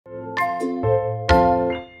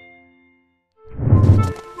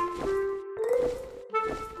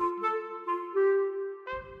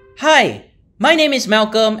Hi, my name is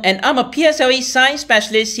Malcolm and I'm a PSLE Science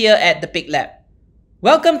Specialist here at the Pique Lab.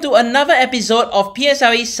 Welcome to another episode of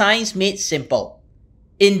PSLE Science Made Simple.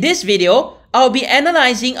 In this video, I'll be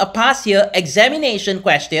analyzing a past year examination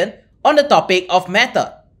question on the topic of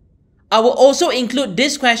matter. I will also include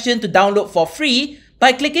this question to download for free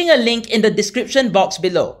by clicking a link in the description box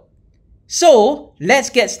below. So,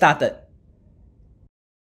 let's get started.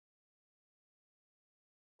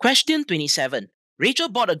 Question 27. Rachel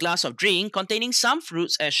bought a glass of drink containing some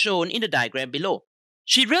fruits as shown in the diagram below.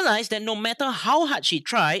 She realized that no matter how hard she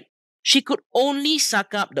tried, she could only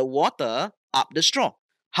suck up the water up the straw.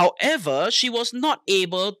 However, she was not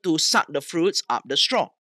able to suck the fruits up the straw.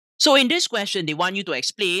 So in this question, they want you to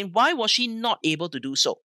explain why was she not able to do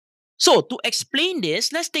so. So to explain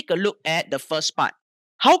this, let's take a look at the first part.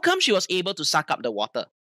 How come she was able to suck up the water?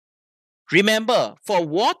 Remember, for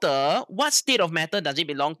water, what state of matter does it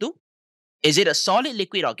belong to? Is it a solid,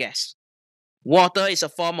 liquid, or gas? Water is a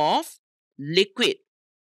form of liquid.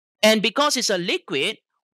 And because it's a liquid,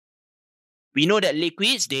 we know that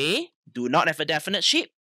liquids, they do not have a definite shape.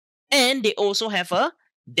 And they also have a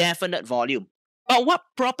definite volume. But what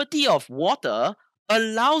property of water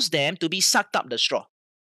allows them to be sucked up the straw?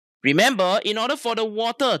 Remember, in order for the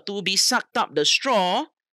water to be sucked up the straw,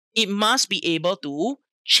 it must be able to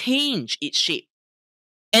change its shape.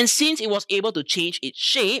 And since it was able to change its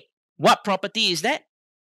shape, what property is that?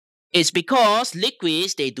 It's because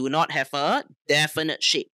liquids, they do not have a definite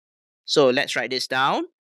shape. So let's write this down.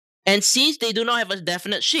 And since they do not have a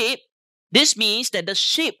definite shape, this means that the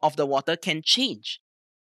shape of the water can change.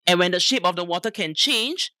 And when the shape of the water can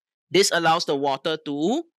change, this allows the water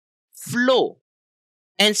to flow.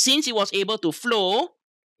 And since it was able to flow,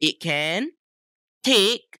 it can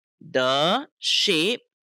take the shape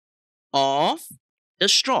of the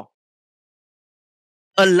straw,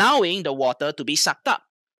 allowing the water to be sucked up.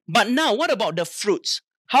 But now, what about the fruits?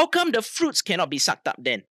 How come the fruits cannot be sucked up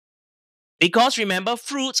then? Because remember,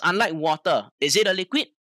 fruits, unlike water, is it a liquid?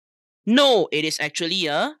 No, it is actually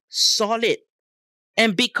a solid.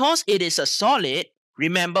 And because it is a solid,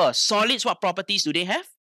 remember, solids, what properties do they have?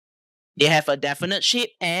 They have a definite shape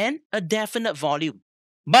and a definite volume.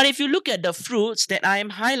 But if you look at the fruits that I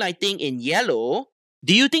am highlighting in yellow,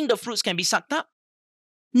 do you think the fruits can be sucked up?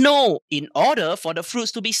 No, in order for the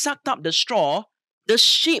fruits to be sucked up the straw, the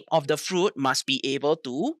shape of the fruit must be able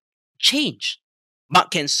to change.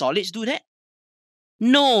 But can solids do that?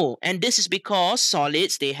 No, and this is because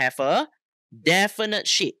solids, they have a definite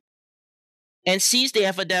shape. And since they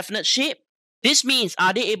have a definite shape, this means,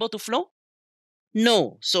 are they able to flow?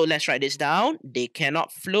 No, so let's write this down. They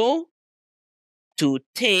cannot flow to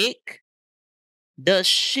take the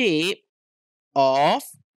shape of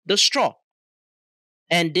the straw.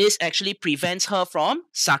 And this actually prevents her from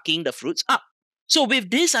sucking the fruits up. So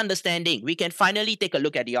with this understanding, we can finally take a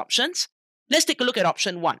look at the options. Let's take a look at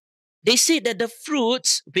option 1. They say that the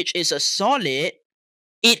fruits, which is a solid,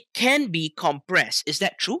 it can be compressed. Is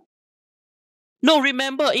that true? No,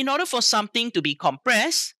 remember, in order for something to be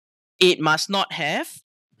compressed, it must not have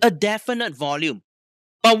a definite volume.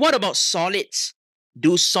 But what about solids?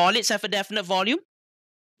 Do solids have a definite volume?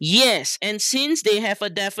 Yes, and since they have a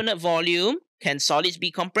definite volume, can solids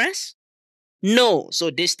be compressed? No,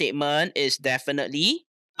 so this statement is definitely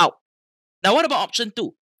out. Now what about option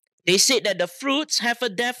 2? They said that the fruits have a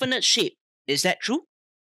definite shape. Is that true?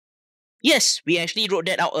 Yes, we actually wrote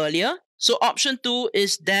that out earlier. So option 2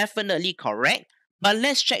 is definitely correct. But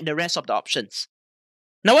let's check the rest of the options.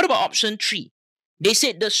 Now what about option 3? They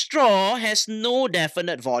said the straw has no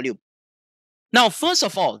definite volume. Now first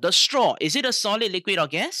of all, the straw, is it a solid, liquid, or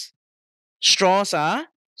gas? Straws are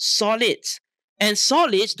solids. And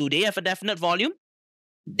solids, do they have a definite volume?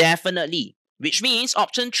 Definitely. Which means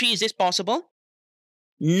option 3, is this possible?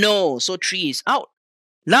 No, so 3 is out.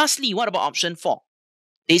 Lastly, what about option 4?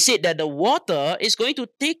 They said that the water is going to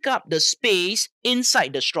take up the space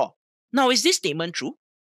inside the straw. Now, is this statement true?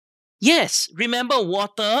 Yes, remember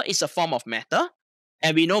water is a form of matter,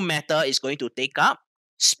 and we know matter is going to take up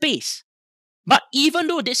space. But even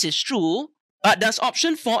though this is true, but does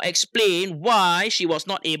option 4 explain why she was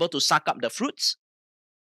not able to suck up the fruits?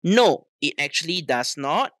 No, it actually does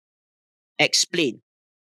not explain.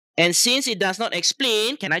 And since it does not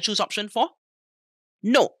explain, can I choose option 4?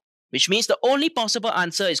 No, which means the only possible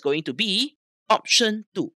answer is going to be option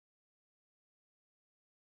 2.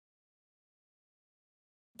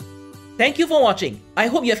 Thank you for watching. I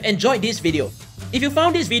hope you have enjoyed this video. If you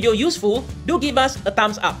found this video useful, do give us a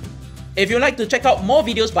thumbs up. If you'd like to check out more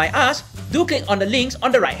videos by us, do click on the links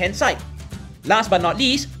on the right hand side. Last but not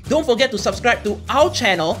least, don't forget to subscribe to our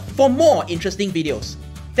channel for more interesting videos.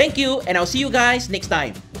 Thank you, and I'll see you guys next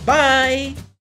time. Bye!